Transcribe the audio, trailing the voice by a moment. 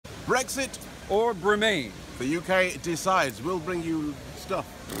Brexit or Remain. The UK decides. We'll bring you stuff.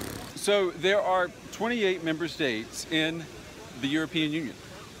 So there are 28 member states in the European Union.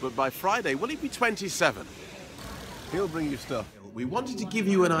 But by Friday, will it be 27? He'll bring you stuff. We wanted to give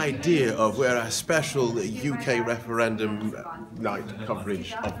you an idea of where our special UK referendum night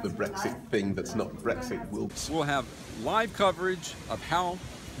coverage of the Brexit thing that's not Brexit will. We'll have live coverage of how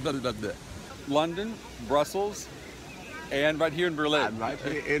London, Brussels, and right here in Berlin. And right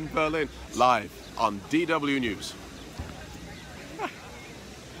here in Berlin, live on DW News.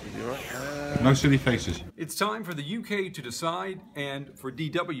 No silly faces. It's time for the UK to decide and for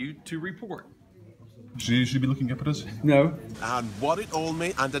DW to report. So you should be looking up at us? No. And what it all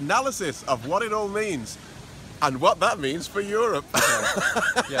means, and analysis of what it all means, and what that means for Europe.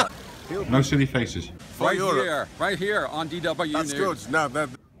 Yeah. No silly faces. For Europe. Right here on DW That's News. good. No, that.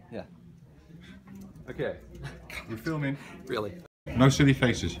 Yeah. Okay. You're filming. Really? No silly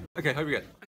faces. Okay, how we good?